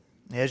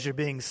As you're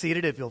being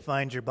seated, if you'll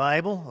find your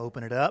Bible,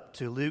 open it up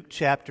to Luke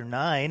chapter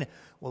 9.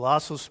 We'll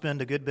also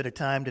spend a good bit of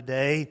time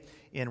today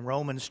in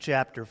Romans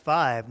chapter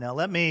 5. Now,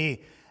 let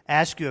me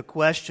ask you a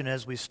question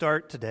as we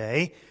start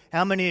today.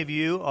 How many of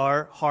you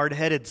are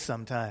hard-headed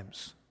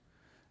sometimes?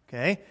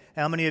 Okay?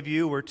 How many of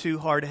you were too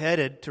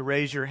hard-headed to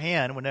raise your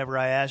hand whenever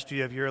I asked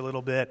you if you're a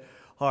little bit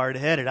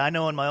hard-headed? I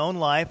know in my own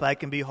life I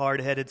can be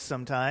hard-headed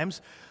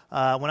sometimes.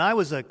 When I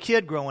was a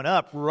kid growing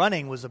up,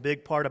 running was a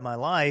big part of my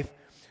life.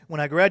 When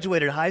I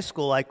graduated high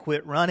school, I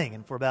quit running,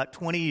 and for about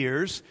 20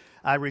 years,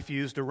 I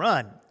refused to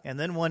run. And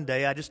then one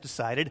day, I just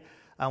decided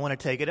I want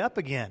to take it up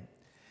again.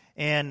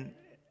 And,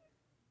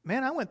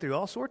 man, I went through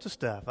all sorts of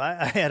stuff.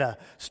 I had a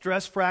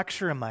stress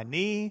fracture in my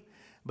knee,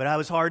 but I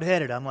was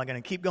hard-headed. I'm like,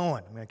 going to keep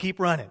going. I'm going to keep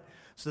running.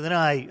 So then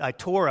I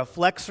tore a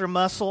flexor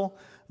muscle,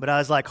 but I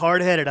was like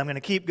hard-headed. I'm going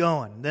to keep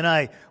going. Then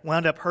I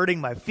wound up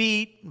hurting my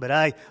feet, but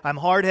I'm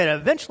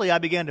hard-headed. Eventually, I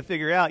began to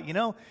figure out,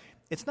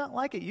 it's not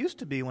like it used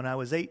to be when I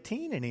was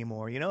 18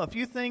 anymore. A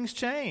few things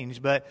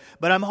change, but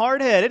I'm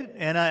hard-headed,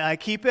 and I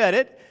keep at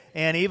it.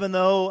 And even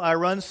though I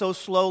run so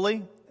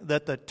slowly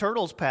that the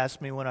turtles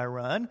pass me when I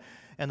run,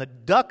 and the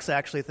ducks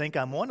actually think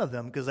I'm one of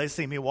them because they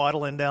see me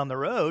waddling down the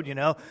road,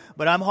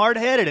 But I'm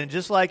hard-headed, and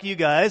just like you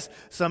guys,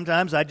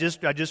 sometimes I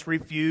just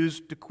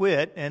refuse to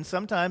quit, and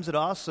sometimes it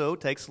also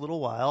takes a little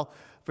while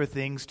for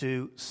things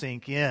to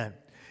sink in.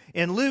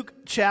 In Luke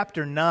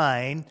chapter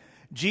 9,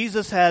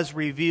 Jesus has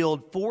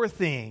revealed 4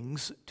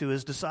 things to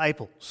his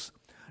disciples.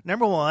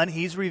 Number 1,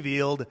 he's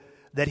revealed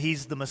that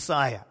he's the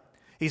Messiah.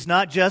 He's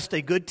not just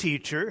a good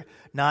teacher,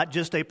 not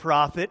just a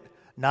prophet,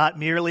 not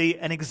merely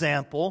an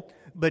example,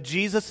 but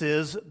Jesus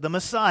is the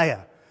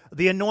Messiah,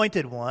 the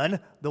anointed one,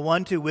 the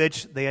one to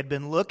which they had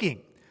been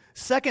looking.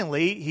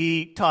 Secondly,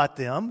 he taught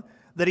them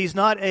that he's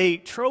not a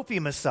trophy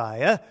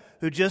Messiah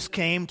who just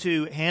came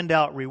to hand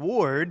out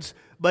rewards,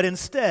 but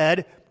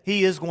instead,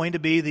 he is going to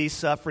be the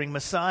suffering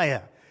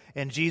Messiah.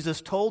 And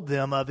Jesus told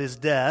them of his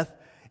death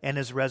and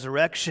his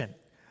resurrection.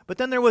 But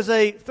then there was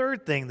a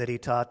third thing that he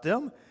taught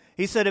them.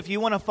 He said, if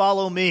you want to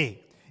follow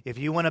me, if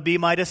you want to be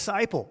my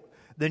disciple,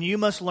 then you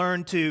must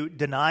learn to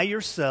deny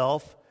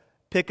yourself,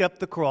 pick up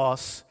the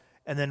cross,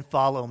 and then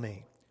follow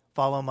me.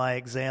 Follow my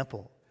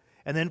example.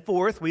 And then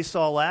fourth, we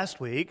saw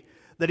last week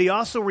that he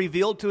also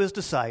revealed to his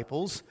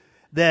disciples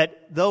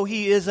that though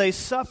he is a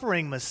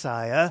suffering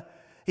Messiah,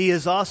 he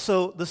is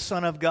also the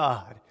Son of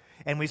God.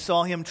 And we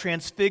saw him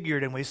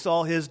transfigured, and we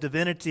saw his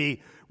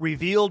divinity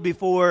revealed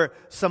before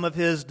some of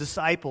his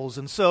disciples.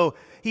 And so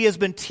he has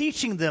been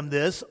teaching them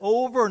this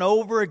over and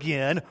over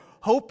again,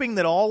 hoping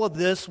that all of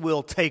this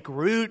will take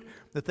root,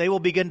 that they will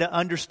begin to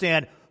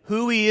understand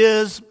who he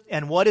is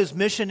and what his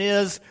mission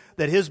is,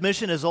 that his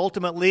mission is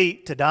ultimately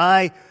to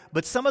die.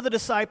 But some of the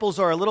disciples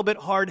are a little bit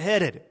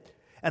hard-headed,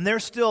 and they're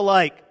still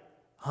like,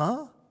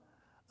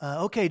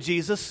 okay,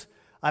 Jesus,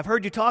 I've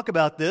heard you talk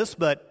about this,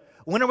 but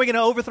when are we going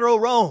to overthrow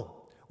Rome?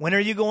 When are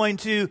you going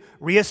to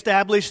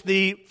reestablish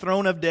the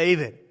throne of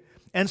David?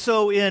 And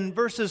so in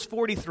verses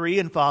 43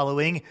 and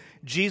following,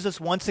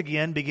 Jesus once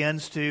again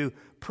begins to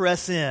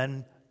press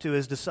in to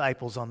his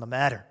disciples on the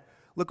matter.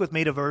 Look with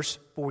me to verse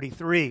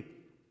 43.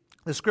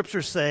 The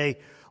scriptures say,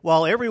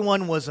 while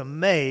everyone was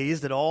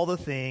amazed at all the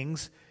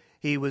things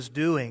he was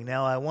doing.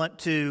 Now I want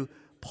to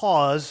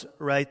pause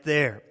right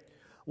there.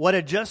 What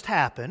had just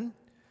happened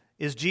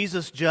is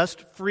Jesus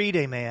just freed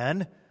a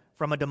man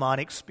from a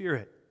demonic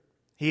spirit.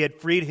 He had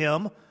freed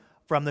him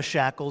from the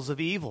shackles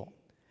of evil.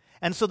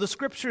 And so the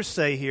scriptures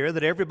say here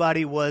that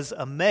everybody was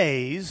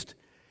amazed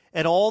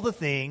at all the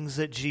things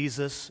that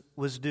Jesus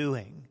was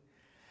doing.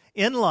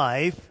 In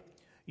life,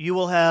 you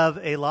will have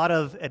a lot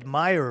of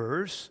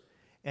admirers,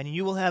 and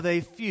you will have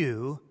a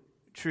few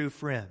true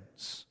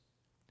friends.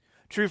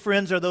 True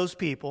friends are those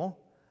people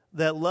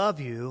that love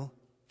you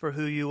for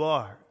who you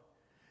are.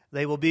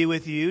 They will be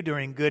with you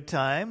during good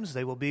times.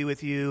 They will be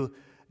with you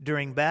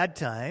during bad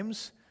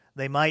times.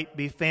 They might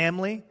be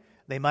family.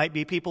 They might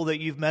be people that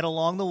you've met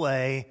along the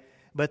way,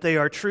 but they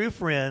are true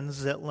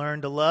friends that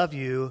learn to love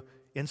you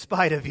in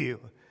spite of you.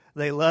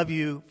 They love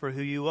you for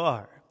who you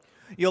are.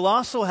 You'll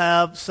also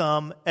have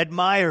some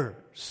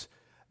admirers.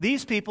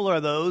 These people are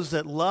those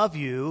that love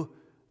you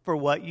for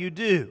what you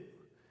do.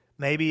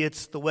 Maybe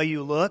it's the way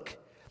you look.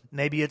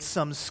 Maybe it's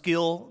some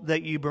skill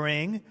that you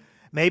bring.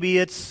 Maybe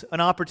it's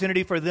an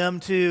opportunity for them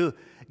to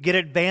get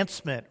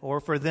advancement or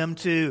for them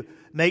to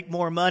make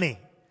more money.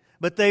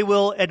 But they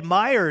will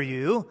admire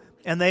you,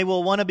 and they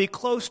will want to be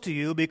close to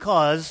you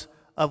because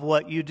of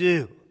what you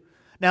do.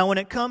 Now, when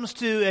it comes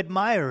to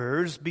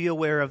admirers, be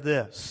aware of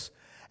this.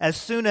 As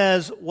soon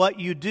as what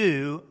you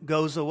do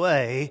goes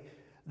away,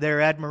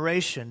 their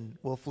admiration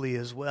will flee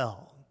as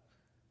well.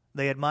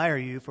 They admire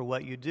you for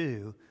what you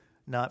do,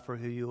 not for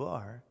who you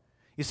are.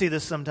 You see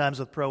this sometimes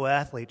with pro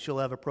athletes. You'll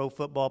have a pro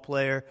football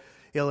player.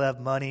 He'll have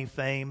money,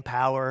 fame,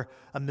 power,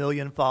 1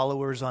 million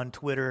followers on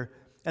Twitter.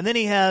 And then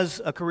he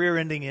has a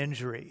career-ending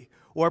injury.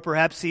 Or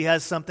perhaps he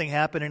has something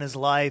happen in his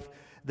life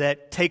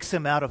that takes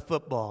him out of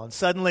football. And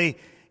suddenly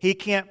he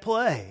can't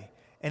play.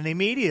 And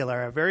immediately,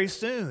 or very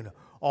soon,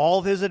 all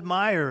of his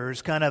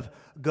admirers kind of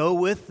go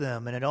with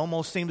them, and it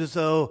almost seems as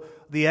though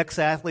the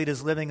ex-athlete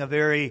is living a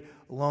very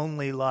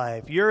lonely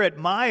life. Your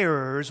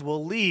admirers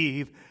will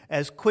leave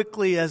as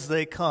quickly as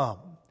they come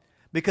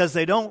because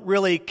they don't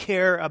really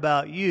care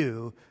about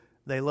you.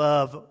 They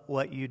love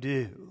what you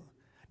do.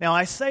 Now,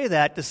 I say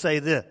that to say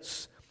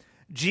this.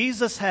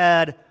 Jesus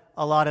had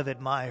a lot of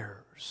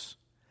admirers.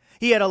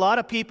 He had a lot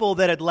of people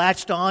that had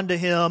latched on to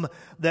him,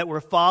 that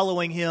were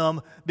following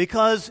him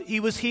because he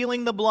was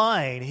healing the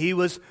blind. He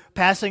was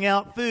passing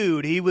out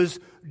food. He was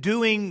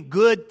doing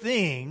good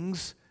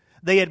things.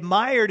 They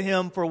admired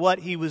him for what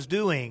he was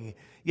doing,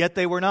 yet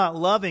they were not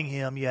loving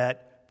him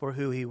yet for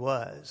who he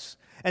was.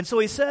 And so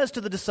he says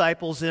to the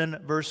disciples in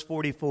verse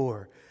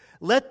 44,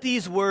 let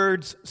these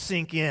words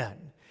sink in.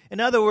 In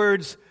other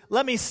words,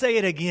 let me say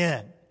it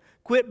again.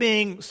 Quit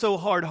being so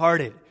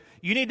hard-hearted.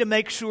 You need to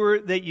make sure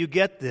that you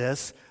get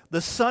this.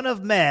 The Son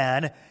of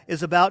Man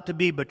is about to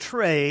be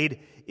betrayed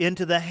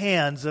into the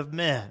hands of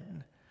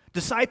men.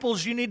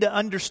 Disciples, you need to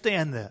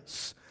understand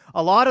this.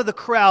 A lot of the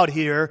crowd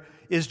here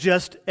is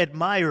just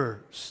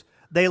admirers.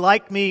 They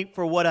like me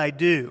for what I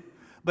do.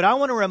 But I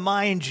want to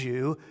remind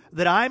you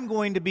that I'm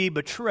going to be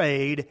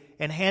betrayed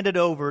and handed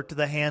over to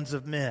the hands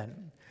of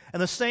men.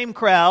 And the same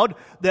crowd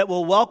that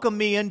will welcome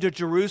me into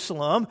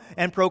Jerusalem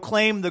and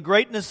proclaim the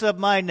greatness of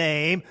my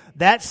name,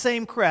 that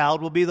same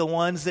crowd will be the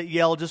ones that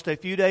yell just a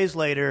few days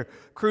later,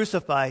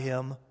 crucify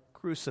him,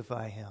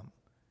 crucify him.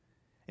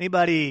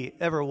 Anybody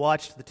ever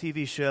watched the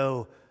TV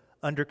show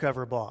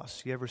Undercover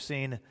Boss? You ever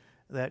seen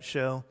that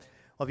show?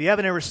 Well, if you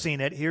haven't ever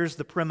seen it, here's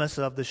the premise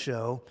of the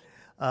show.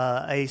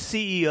 A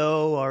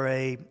CEO or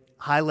a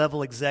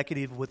high-level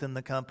executive within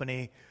the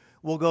company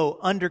will go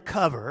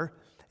undercover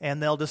and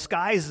they'll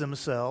disguise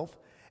themselves,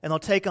 and they'll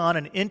take on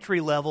an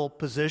entry-level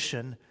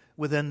position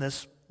within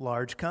this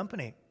large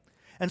company.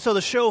 And so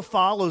the show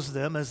follows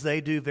them as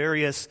they do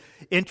various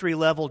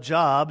entry-level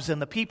jobs,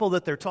 and the people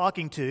that they're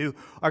talking to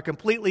are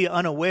completely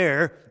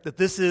unaware that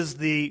this is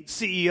the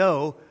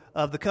CEO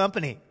of the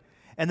company.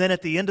 And then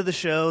at the end of the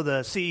show,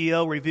 the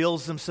CEO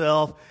reveals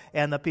himself,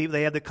 and the people,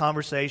 they have the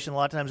conversation. A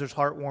lot of times there's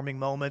heartwarming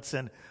moments,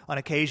 and on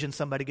occasion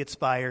somebody gets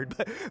fired.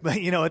 But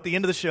at the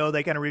end of the show,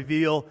 they kind of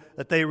reveal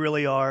that they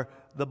really are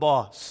the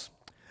boss.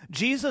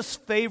 Jesus'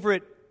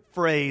 favorite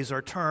phrase or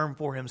term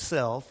for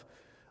himself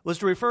was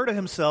to refer to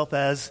himself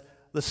as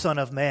the Son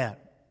of Man.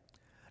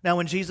 Now,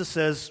 when Jesus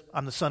says,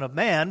 I'm the Son of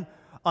Man,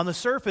 on the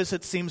surface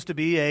it seems to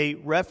be a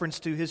reference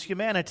to his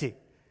humanity,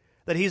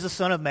 that he's the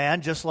Son of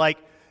Man just like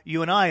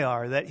you and I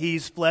are, that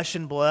he's flesh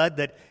and blood,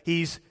 that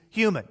he's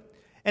human.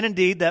 And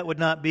indeed, that would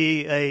not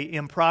be an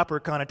improper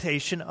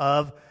connotation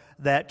of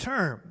that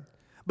term.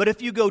 But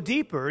if you go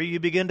deeper, you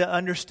begin to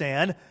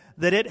understand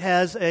that it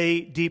has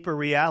a deeper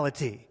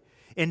reality.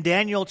 In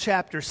Daniel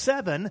chapter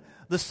 7,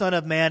 the Son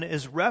of Man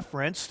is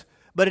referenced,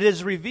 but it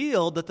is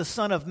revealed that the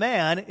Son of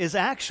Man is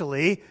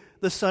actually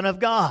the Son of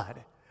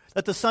God.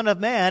 That the Son of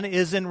Man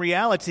is in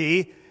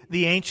reality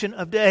the Ancient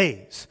of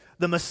Days,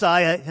 the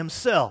Messiah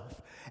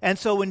himself. And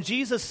so when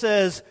Jesus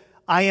says,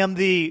 I am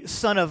the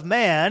Son of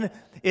Man,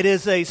 it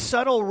is a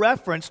subtle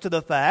reference to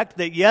the fact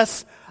that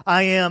yes,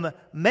 I am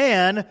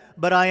man,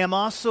 but I am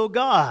also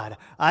God.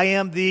 I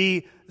am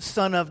the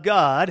Son of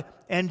God.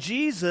 And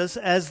Jesus,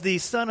 as the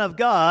Son of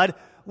God,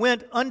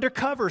 went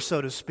undercover,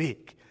 so to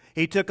speak.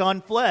 He took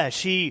on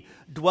flesh. He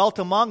dwelt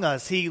among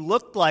us. He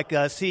looked like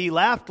us. He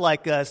laughed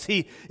like us.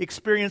 He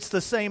experienced the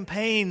same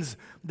pains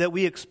that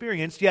we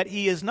experienced, yet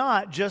he is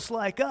not just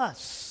like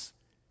us.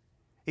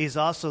 He's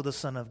also the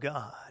Son of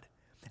God.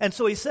 And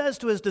so he says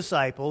to his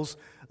disciples,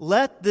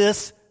 let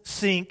this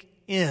sink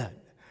in.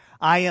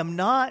 I am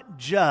not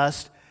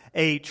just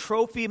a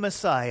trophy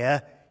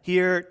Messiah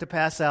here to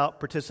pass out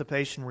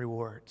participation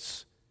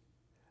rewards.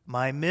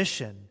 My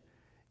mission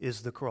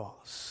is the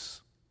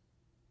cross.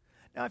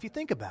 Now, if you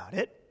think about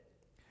it,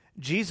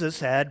 Jesus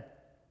had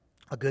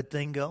a good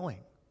thing going.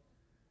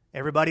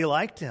 Everybody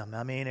liked him.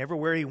 I mean,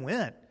 everywhere he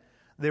went,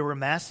 there were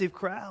massive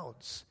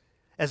crowds.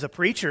 As a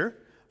preacher,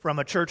 from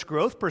a church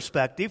growth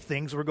perspective,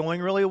 things were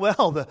going really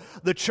well.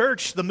 The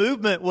church, the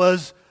movement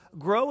was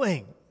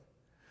growing.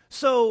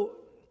 So,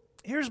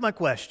 here's my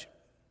question.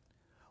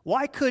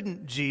 Why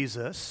couldn't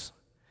Jesus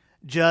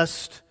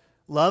just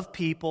love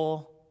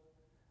people,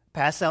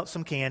 pass out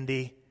some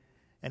candy,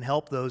 and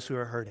help those who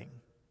are hurting?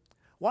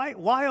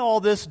 Why all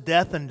this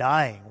death and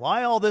dying?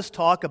 Why all this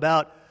talk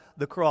about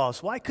the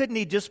cross? Why couldn't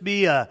he just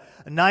be a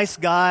nice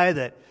guy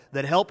that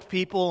helped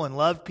people and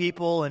loved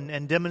people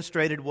and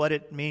demonstrated what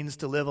it means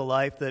to live a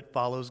life that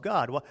follows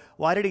God?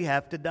 Why did he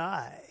have to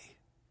die?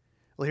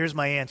 Well, here's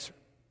my answer.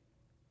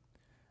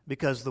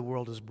 Because the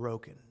world is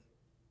broken.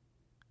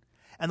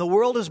 And the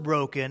world is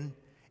broken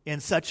in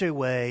such a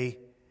way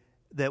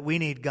that we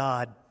need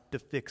God to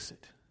fix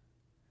it.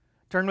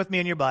 Turn with me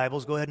in your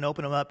Bibles. Go ahead and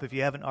open them up if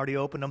you haven't already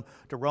opened them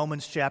to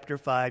Romans chapter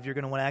 5. You're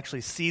going to want to actually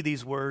see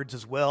these words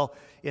as well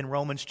in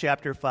Romans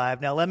chapter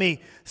 5. Now, let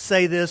me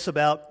say this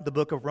about the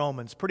book of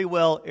Romans. Pretty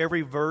well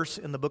every verse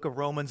in the book of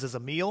Romans is a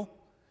meal.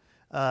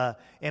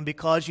 And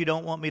because you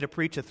don't want me to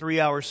preach a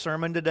 3-hour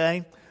sermon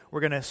today, We're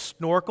going to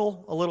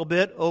snorkel a little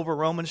bit over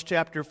Romans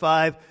chapter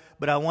 5,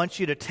 but I want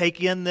you to take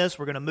in this.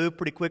 We're going to move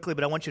pretty quickly,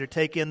 but I want you to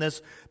take in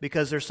this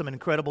because there's some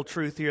incredible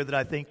truth here that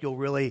I think you'll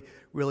really,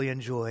 really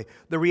enjoy.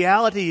 The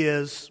reality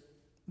is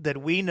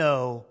that we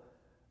know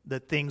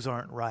that things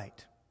aren't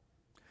right.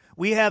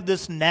 We have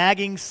this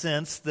nagging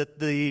sense that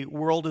the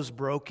world is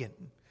broken.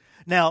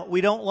 Now,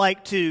 we don't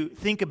like to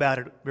think about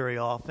it very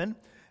often.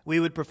 We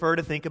would prefer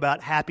to think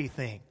about happy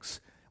things.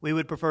 We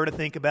would prefer to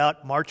think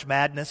about March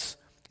Madness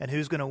and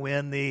who's going to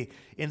win the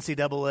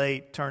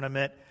NCAA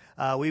tournament.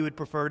 We would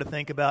prefer to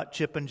think about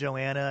Chip and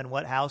Joanna and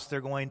what house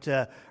they're going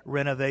to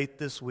renovate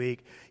this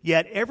week.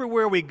 Yet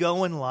everywhere we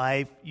go in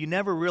life, you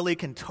never really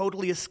can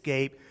totally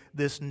escape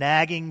this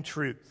nagging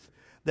truth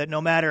that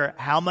no matter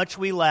how much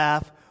we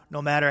laugh,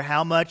 no matter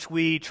how much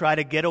we try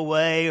to get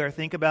away or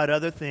think about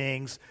other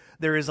things,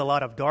 there is a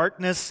lot of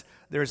darkness,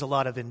 there is a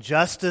lot of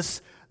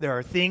injustice, there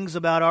are things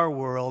about our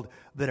world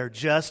that are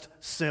just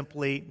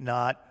simply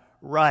not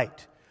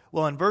right.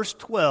 Well, in verse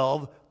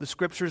 12, the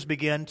Scriptures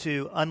begin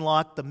to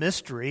unlock the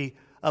mystery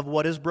of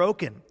what is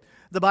broken.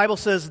 The Bible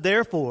says,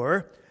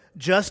 "Therefore,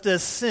 just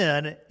as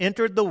sin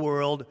entered the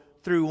world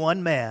through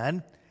one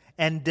man,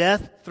 and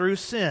death through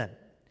sin,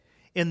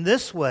 in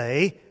this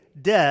way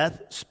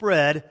death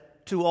spread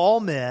to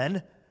all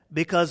men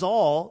because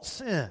all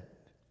sinned."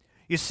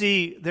 You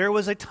see, there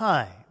was a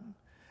time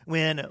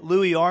when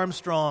Louis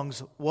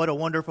Armstrong's "What a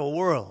Wonderful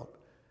World"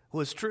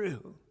 was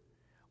true.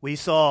 We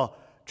saw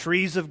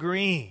trees of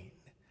green.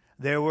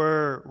 There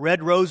were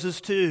red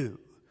roses too.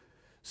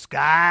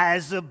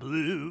 Skies of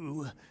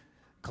blue,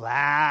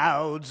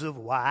 clouds of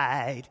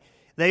white.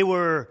 They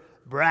were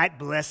bright,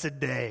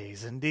 blessed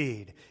days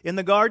indeed. In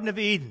the Garden of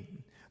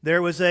Eden,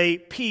 there was a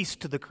peace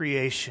to the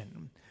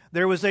creation.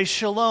 There was a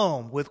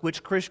shalom with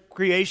which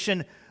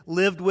creation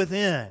lived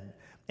within.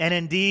 And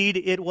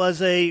indeed, it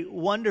was a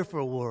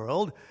wonderful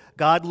world.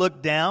 God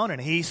looked down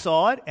and He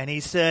saw it and He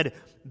said,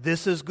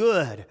 "This is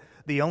good."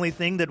 The only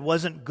thing that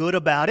wasn't good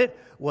about it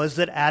was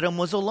that Adam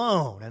was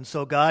alone. And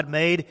so God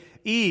made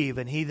Eve,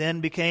 and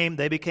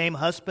they became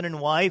husband and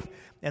wife,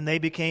 and they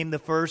became the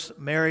first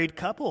married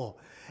couple.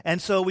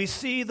 And so we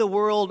see the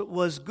world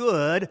was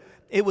good.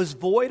 It was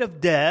void of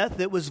death.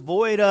 It was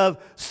void of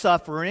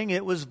suffering.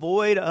 It was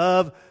void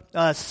of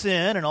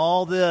sin and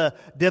all the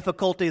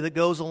difficulty that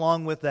goes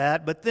along with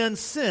that. But then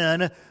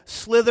sin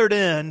slithered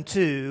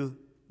into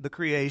the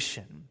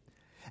creation.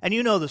 And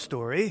you know the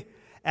story.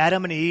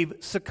 Adam and Eve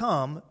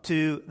succumbed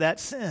to that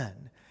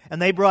sin,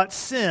 and they brought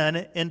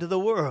sin into the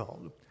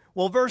world.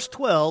 Well, verse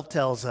 12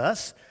 tells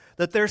us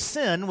that their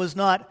sin was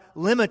not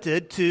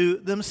limited to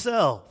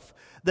themselves,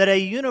 that a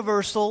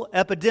universal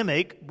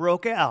epidemic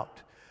broke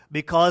out.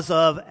 Because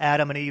of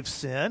Adam and Eve's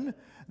sin,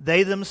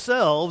 they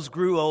themselves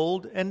grew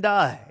old and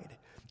died.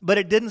 But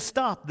it didn't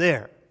stop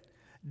there.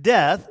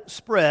 Death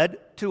spread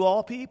to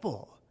all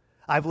people.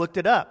 I've looked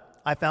it up.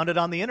 I found it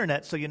on the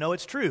internet, so you know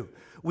it's true.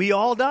 We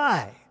all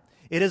die.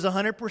 It is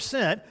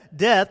 100%.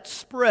 Death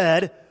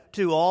spread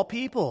to all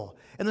people.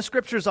 And the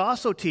Scriptures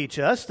also teach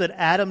us that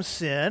Adam's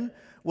sin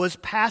was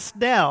passed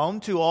down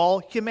to all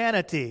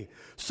humanity,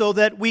 so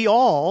that we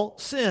all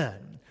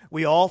sin.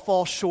 We all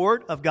fall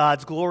short of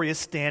God's glorious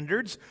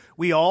standards.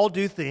 We all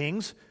do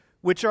things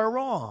which are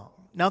wrong.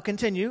 Now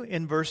continue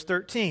in verse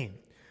 13.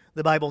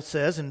 The Bible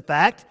says, "In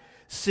fact,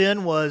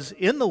 sin was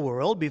in the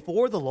world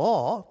before the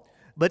law,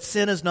 but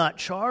sin is not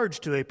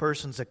charged to a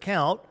person's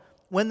account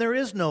when there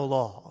is no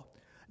law.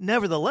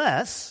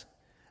 Nevertheless,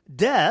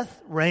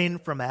 death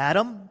reigned from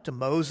Adam to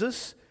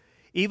Moses,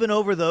 even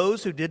over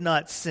those who did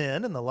not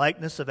sin in the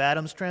likeness of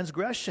Adam's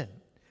transgression.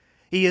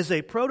 He is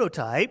a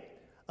prototype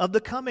of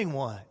the coming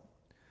one."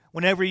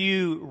 Whenever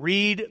you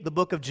read the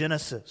book of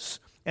Genesis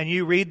and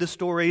you read the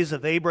stories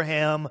of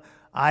Abraham,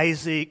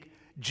 Isaac,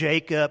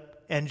 Jacob,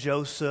 and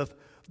Joseph,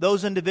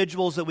 those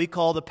individuals that we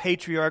call the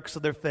patriarchs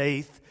of their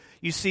faith,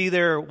 you see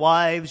their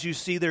wives, you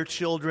see their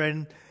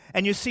children,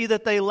 and you see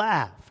that they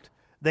laughed,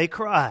 they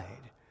cried.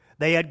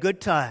 They had good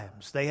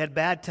times. They had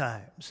bad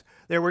times.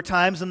 There were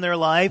times in their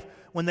life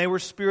when they were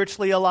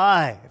spiritually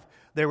alive.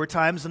 There were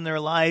times in their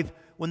life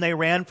when they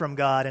ran from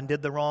God and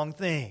did the wrong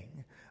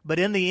thing. But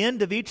in the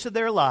end of each of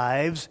their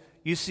lives,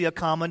 you see a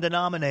common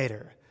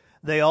denominator.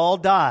 They all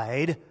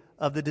died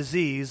of the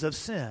disease of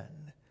sin.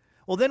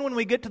 Well, then when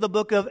we get to the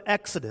book of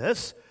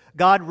Exodus,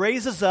 God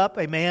raises up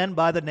a man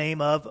by the name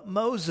of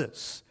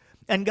Moses.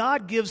 And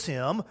God gives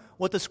him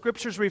what the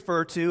Scriptures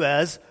refer to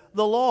as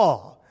the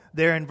law.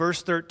 There in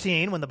verse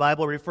 13, when the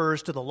Bible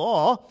refers to the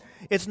law,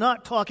 it's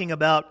not talking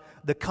about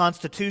the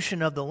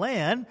constitution of the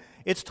land.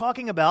 It's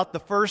talking about the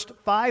first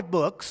 5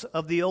 books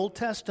of the Old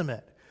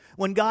Testament.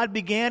 When God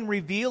began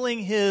revealing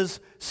His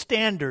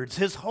standards,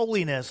 His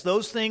holiness,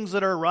 those things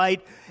that are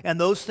right and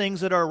those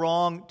things that are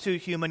wrong to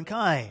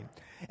humankind.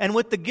 And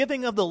with the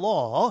giving of the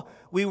law,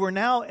 we were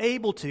now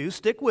able to,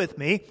 stick with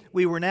me,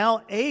 we were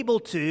now able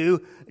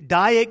to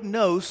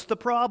diagnose the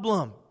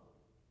problem.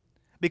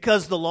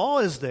 Because the law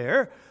is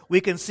there, we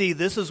can see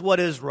this is what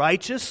is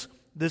righteous,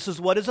 this is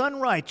what is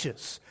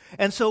unrighteous.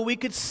 And so we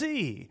could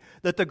see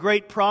that the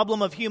great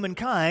problem of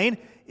humankind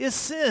is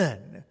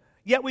sin.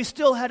 Yet we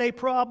still had a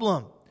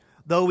problem.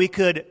 Though we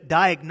could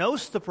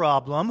diagnose the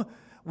problem,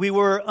 we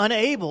were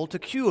unable to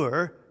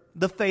cure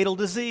the fatal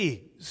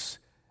disease.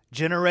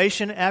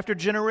 Generation after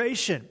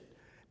generation,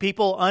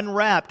 people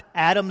unwrapped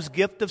Adam's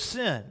gift of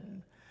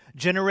sin.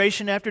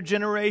 Generation after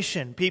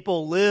generation,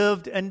 people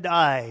lived and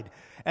died,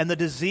 and the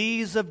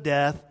disease of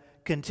death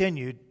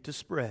continued to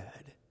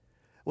spread.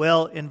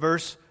 Well, in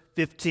verse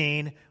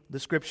 15, the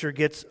Scripture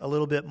gets a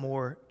little bit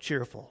more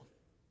cheerful.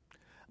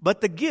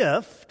 But the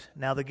gift,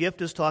 now the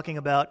gift is talking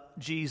about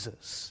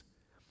Jesus.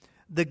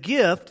 The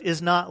gift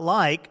is not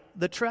like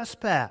the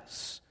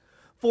trespass.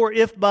 For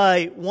if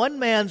by one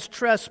man's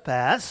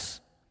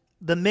trespass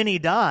the many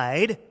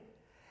died,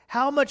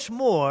 how much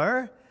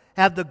more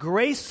have the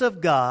grace of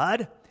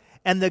God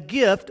and the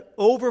gift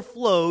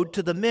overflowed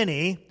to the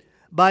many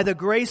by the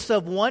grace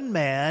of one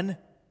man,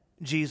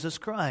 Jesus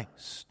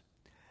Christ?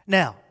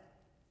 Now,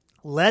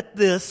 let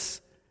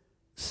this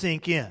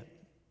sink in.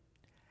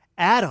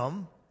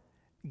 Adam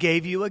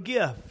gave you a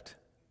gift.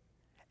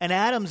 And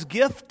Adam's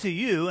gift to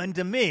you and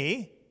to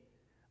me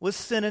was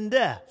sin and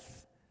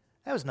death.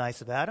 That was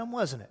nice of Adam,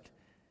 wasn't it?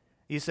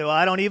 You say, well,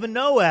 I don't even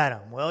know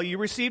Adam. Well, you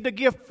received a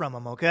gift from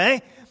him,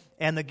 okay?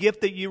 And the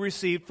gift that you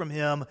received from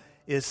him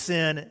is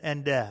sin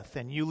and death.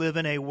 And you live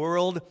in a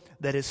world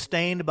that is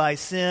stained by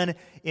sin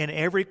in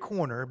every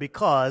corner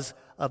because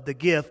of the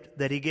gift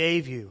that he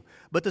gave you.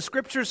 But the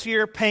Scriptures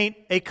here paint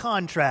a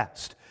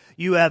contrast.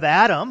 You have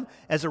Adam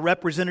as a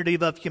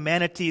representative of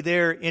humanity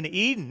there in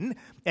Eden,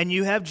 and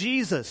you have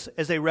Jesus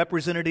as a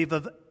representative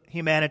of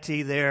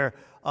humanity there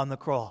on the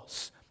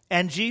cross.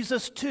 And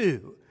Jesus,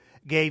 too,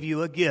 gave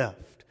you a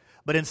gift.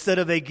 But instead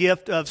of a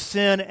gift of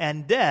sin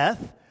and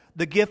death,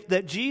 the gift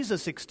that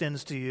Jesus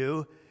extends to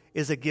you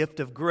is a gift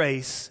of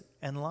grace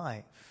and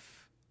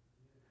life.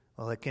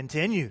 Well, it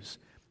continues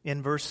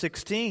in verse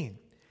 16.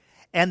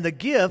 And the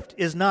gift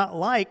is not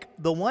like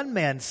the one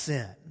man's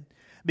sin,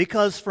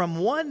 because from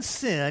one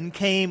sin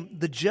came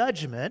the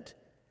judgment,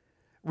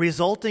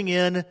 resulting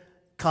in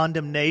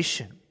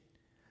condemnation.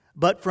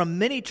 But from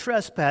many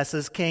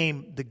trespasses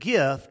came the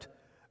gift,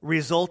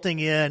 resulting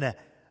in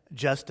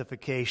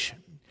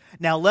justification.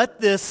 Now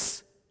let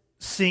this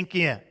sink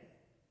in.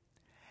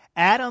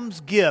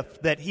 Adam's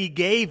gift that he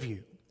gave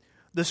you,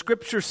 the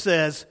Scripture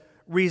says,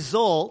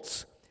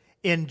 results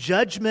in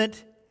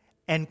judgment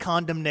and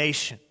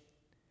condemnation.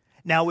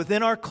 Now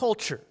within our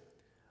culture,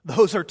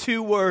 those are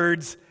two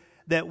words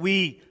that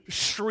we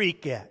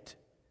shriek at.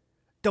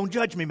 Don't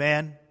judge me,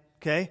 man,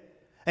 okay?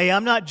 Hey,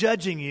 I'm not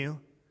judging you.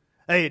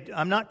 Hey,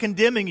 I'm not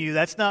condemning you.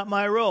 That's not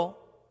my role.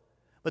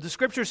 But the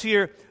Scriptures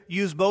here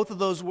use both of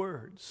those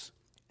words.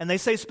 And they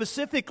say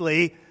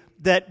specifically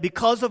that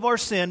because of our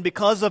sin,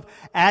 because of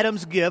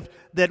Adam's gift,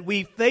 that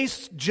we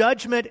face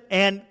judgment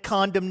and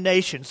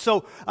condemnation.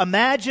 So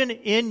imagine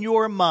in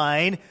your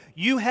mind,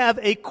 you have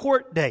a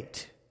court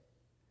date.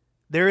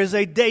 There is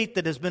a date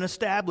that has been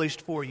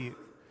established for you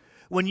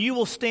when you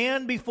will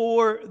stand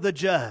before the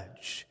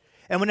judge.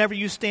 And whenever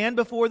you stand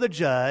before the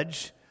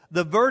judge,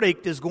 the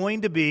verdict is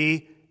going to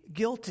be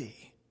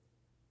guilty.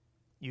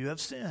 You have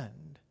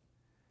sinned.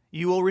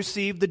 You will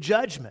receive the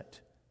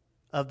judgment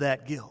of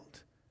that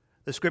guilt.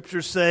 The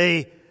Scriptures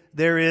say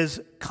there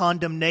is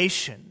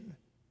condemnation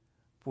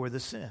for the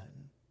sin.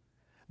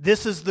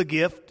 This is the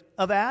gift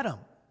of Adam.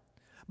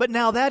 But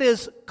now that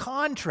is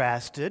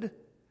contrasted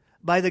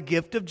by the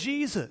gift of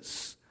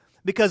Jesus,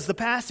 because the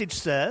passage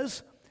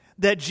says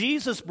that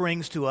Jesus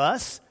brings to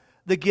us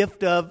the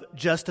gift of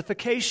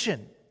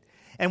justification.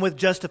 And with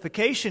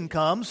justification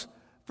comes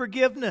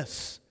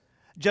forgiveness.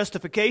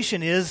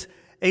 Justification is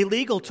a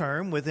legal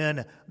term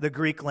within the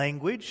Greek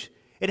language.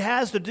 It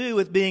has to do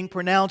with being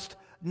pronounced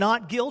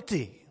not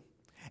guilty.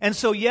 And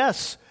so,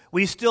 yes,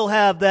 we still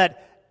have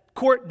that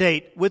court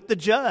date with the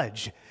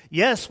judge.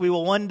 Yes, we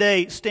will one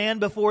day stand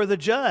before the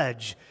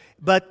judge,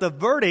 but the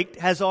verdict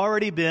has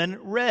already been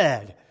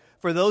read.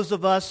 For those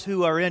of us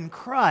who are in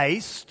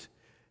Christ,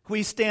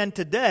 we stand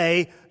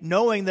today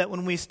knowing that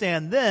when we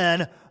stand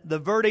then, the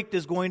verdict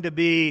is going to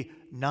be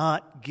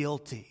not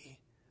guilty.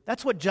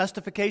 That's what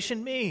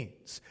justification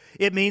means.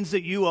 It means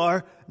that you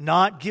are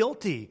not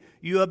guilty.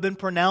 You have been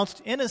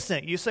pronounced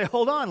innocent. You say,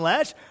 hold on,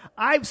 Lash,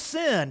 I've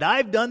sinned.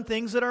 I've done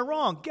things that are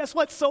wrong. Guess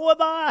what? So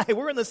have I.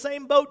 We're in the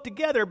same boat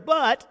together.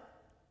 But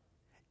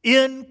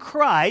in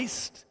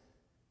Christ,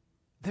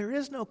 there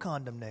is no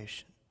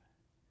condemnation.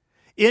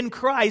 In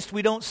Christ,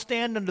 we don't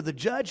stand under the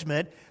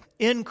judgment.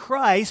 In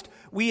Christ,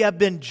 we have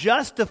been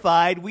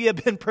justified. We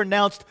have been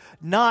pronounced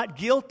not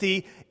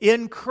guilty.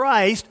 In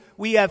Christ,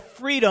 we have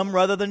freedom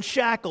rather than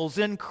shackles.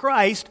 In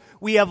Christ,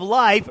 we have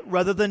life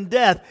rather than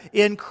death.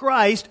 In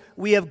Christ,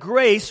 we have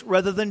grace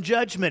rather than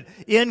judgment.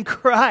 In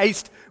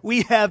Christ,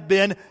 we have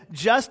been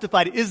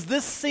justified. Is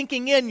this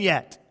sinking in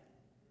yet?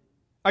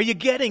 Are you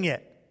getting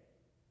it?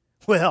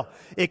 Well,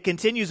 it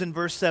continues in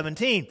verse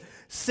 17.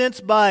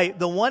 Since by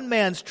the one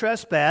man's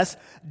trespass,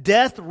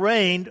 death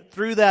reigned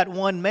through that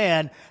one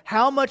man,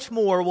 how much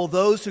more will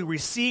those who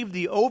receive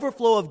the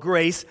overflow of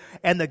grace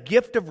and the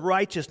gift of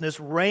righteousness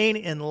reign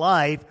in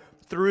life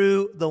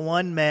through the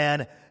one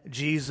man,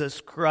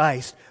 Jesus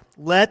Christ?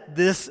 let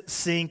this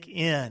sink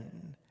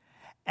in.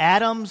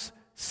 Adam's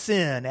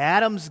sin,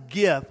 Adam's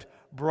gift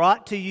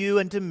brought to you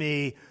and to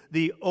me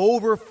the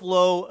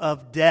overflow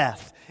of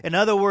death. In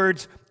other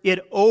words, it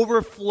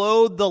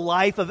overflowed the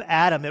life of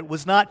Adam. It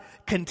was not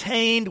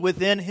contained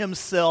within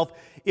himself.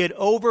 It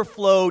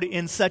overflowed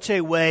in such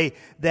a way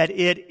that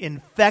it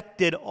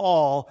infected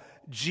all.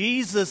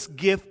 Jesus'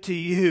 gift to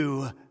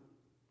you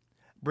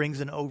brings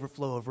an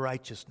overflow of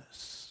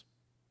righteousness.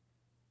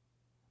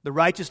 The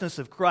righteousness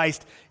of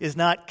Christ is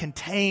not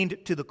contained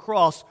to the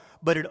cross,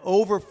 but it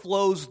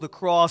overflows the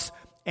cross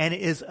and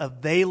is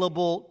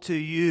available to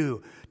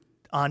you.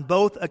 On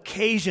both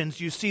occasions,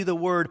 you see the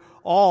word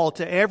all,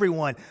 to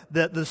everyone.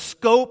 The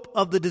scope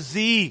of the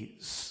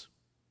disease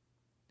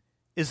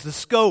is the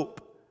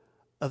scope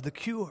of the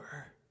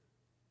cure.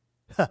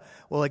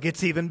 Well, it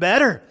gets even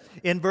better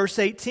in verse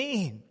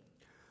 18.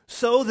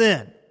 So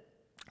then,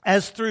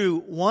 as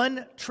through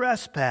one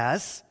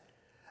trespass,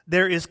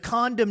 there is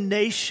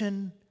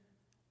condemnation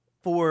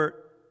for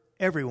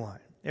everyone.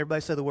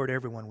 Everybody say the word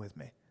everyone with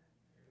me.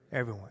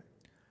 Everyone.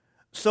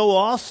 So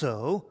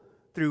also,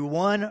 through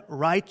one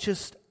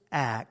righteous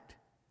act,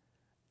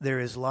 there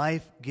is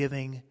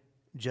life-giving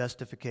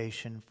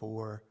justification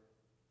for,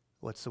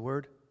 what's the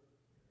word?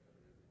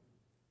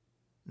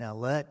 Now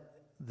let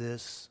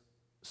this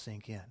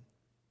sink in.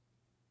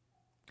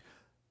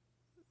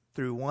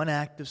 Through one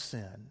act of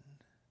sin,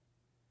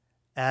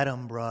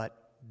 Adam brought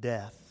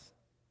death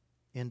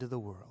into the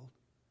world,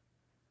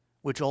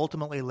 which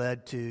ultimately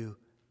led to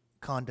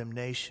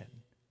condemnation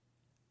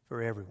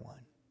for everyone,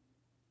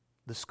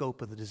 the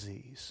scope of the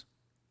disease.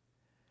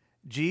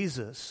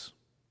 Jesus,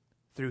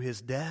 through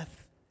his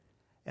death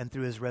and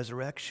through his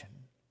resurrection,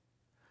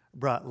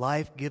 brought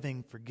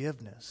life-giving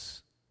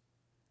forgiveness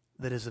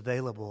that is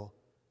available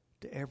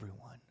to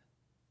everyone,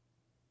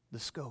 the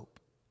scope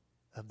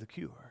of the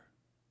cure.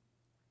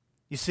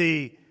 You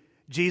see,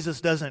 Jesus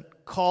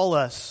doesn't call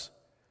us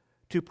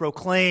to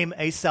proclaim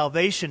a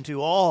salvation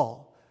to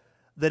all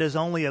that is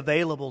only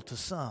available to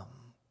some.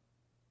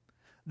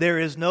 There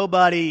is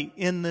nobody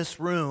in this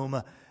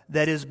room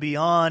that is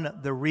beyond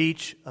the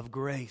reach of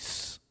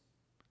grace.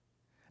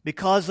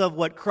 Because of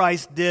what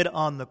Christ did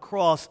on the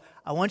cross,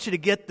 I want you to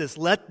get this.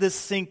 Let this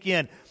sink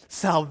in.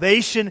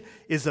 Salvation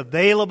is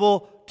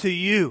available to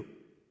you.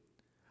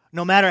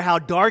 No matter how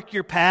dark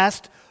your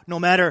past, no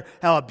matter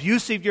how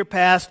abusive your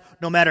past,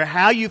 no matter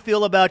how you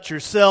feel about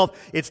yourself,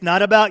 it's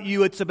not about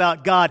you, it's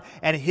about God.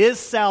 And His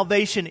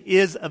salvation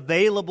is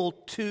available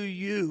to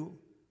you.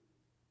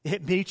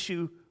 It meets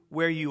you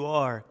where you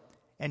are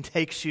and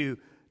takes you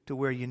to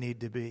where you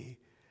need to be.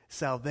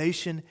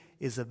 Salvation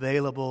is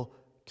available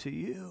to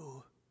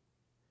you.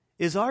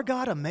 Is our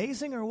God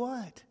amazing or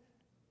what?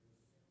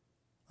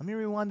 Let me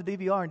rewind the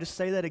DVR and just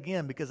say that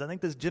again, because I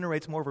think this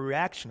generates more of a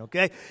reaction,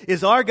 okay?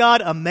 Is our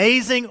God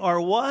amazing or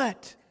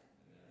what?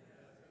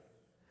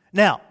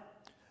 Now,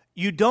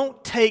 you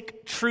don't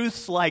take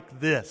truths like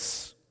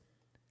this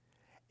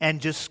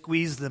and just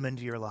squeeze them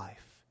into your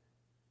life.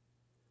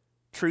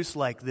 Truths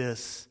like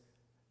this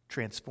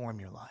transform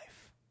your life.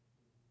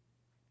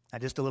 Now,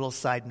 just a little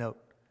side note,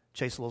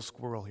 chase a little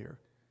squirrel here.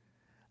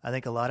 I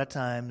think a lot of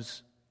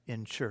times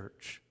in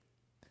church,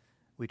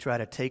 we try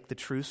to take the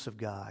truths of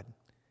God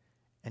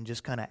and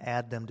just kind of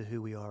add them to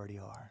who we already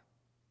are.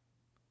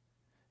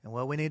 And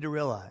what we need to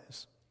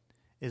realize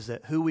is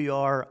that who we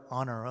are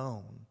on our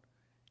own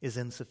is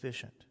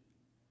insufficient.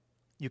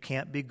 You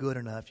can't be good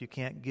enough. You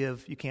can't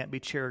give. You can't be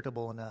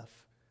charitable enough.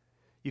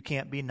 You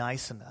can't be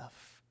nice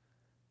enough.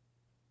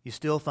 You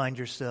still find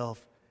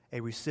yourself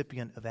a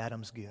recipient of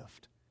Adam's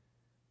gift,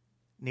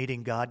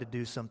 needing God to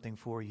do something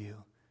for you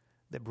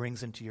that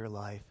brings into your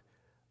life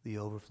the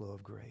overflow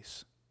of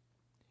grace.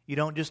 You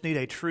don't just need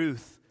a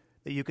truth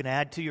that you can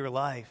add to your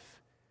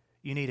life.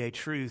 You need a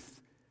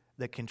truth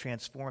that can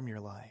transform your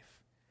life.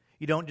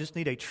 You don't just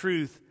need a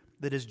truth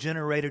that is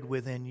generated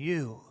within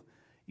you.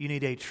 You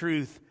need a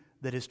truth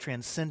that is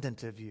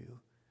transcendent of you,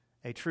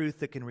 a truth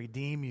that can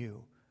redeem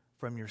you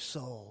from your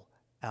soul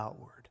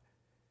outward.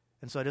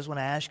 And so I just want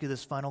to ask you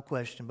this final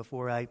question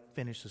before I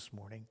finish this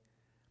morning.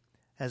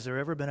 Has there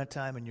ever been a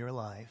time in your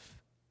life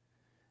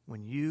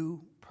when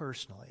you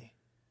personally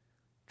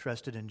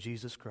trusted in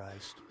Jesus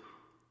Christ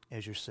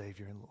as your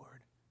Savior and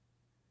Lord?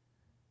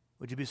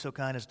 Would you be so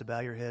kind as to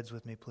bow your heads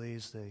with me,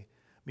 please? The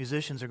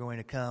musicians are going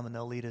to come and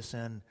they'll lead us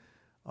in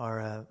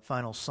our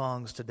final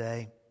songs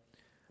today.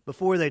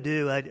 Before they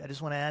do, I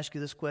just want to ask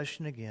you this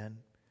question again.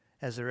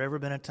 Has there ever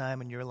been a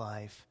time in your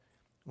life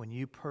when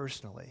you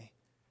personally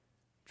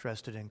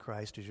trusted in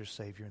Christ as your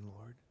Savior and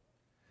Lord?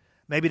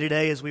 Maybe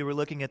today as we were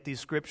looking at these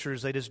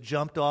scriptures, they just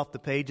jumped off the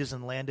pages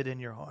and landed in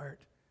your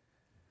heart.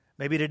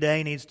 Maybe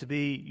today needs to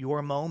be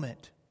your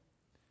moment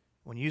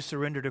when you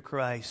surrender to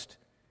Christ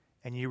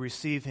and you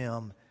receive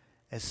Him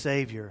as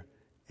Savior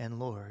and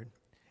Lord.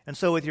 And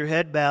so with your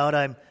head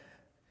bowed,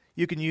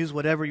 you can use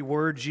whatever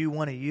words you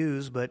want to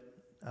use, but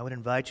I would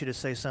invite you to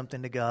say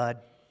something to God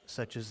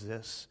such as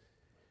this.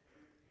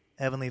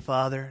 Heavenly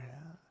Father,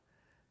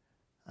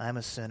 I'm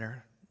a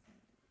sinner.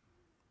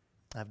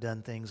 I've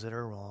done things that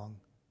are wrong.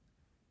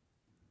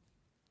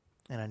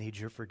 and I need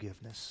your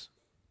forgiveness.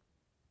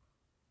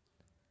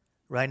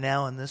 Right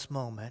now in this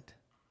moment,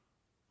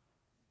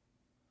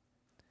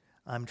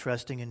 I'm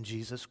trusting in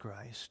Jesus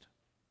Christ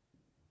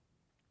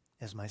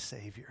as my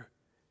Savior,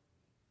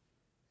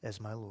 as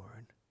my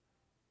Lord.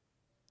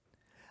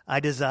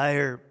 I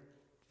desire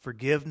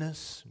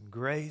forgiveness and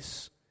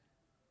grace,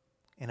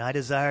 and I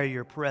desire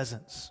your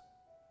presence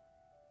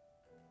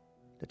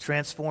to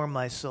transform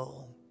my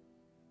soul.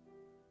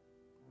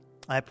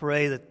 I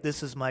pray that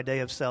this is my day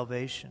of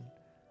salvation,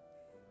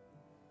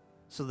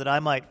 so that I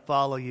might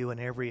follow you in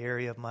every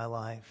area of my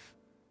life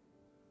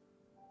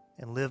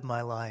and live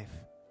my life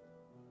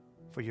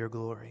for your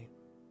glory.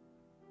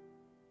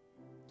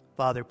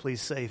 Father,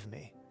 please save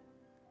me.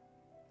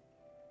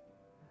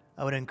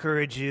 I would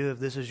encourage you, if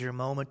this is your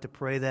moment, to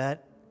pray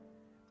that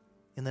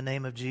in the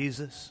name of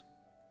Jesus.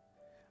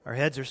 Our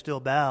heads are still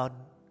bowed.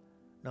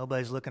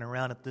 Nobody's looking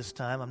around at this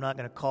time. I'm not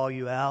going to call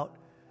you out.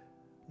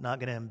 I'm not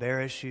going to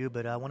embarrass you,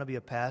 but I want to be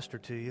a pastor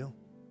to you.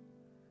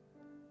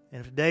 And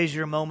if today's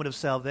your moment of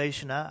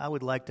salvation, I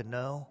would like to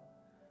know.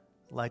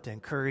 I'd like to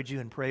encourage you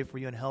and pray for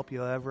you and help you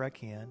however I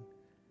can.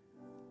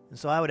 And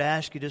so I would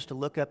ask you just to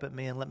look up at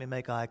me and let me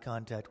make eye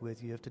contact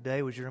with you. If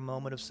today was your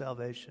moment of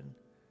salvation,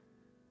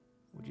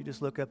 would you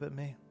just look up at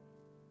me?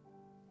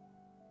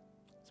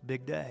 It's a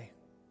big day,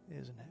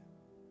 isn't it?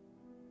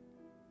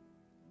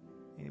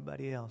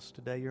 Anybody else?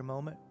 Today your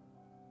moment?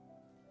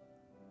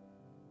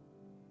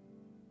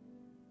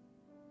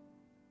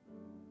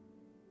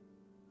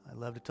 I'd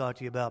love to talk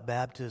to you about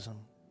baptism,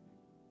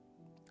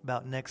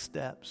 about next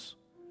steps,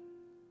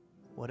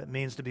 what it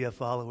means to be a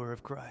follower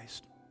of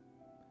Christ.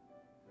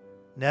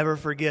 Never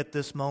forget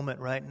this moment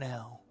right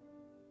now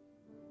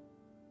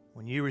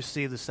when you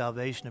receive the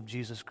salvation of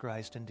Jesus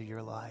Christ into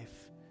your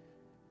life,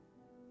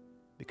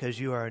 because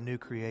you are a new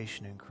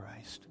creation in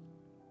Christ.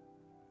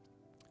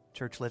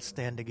 Church, let's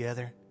stand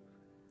together.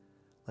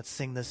 Let's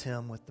sing this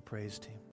hymn with the praise team.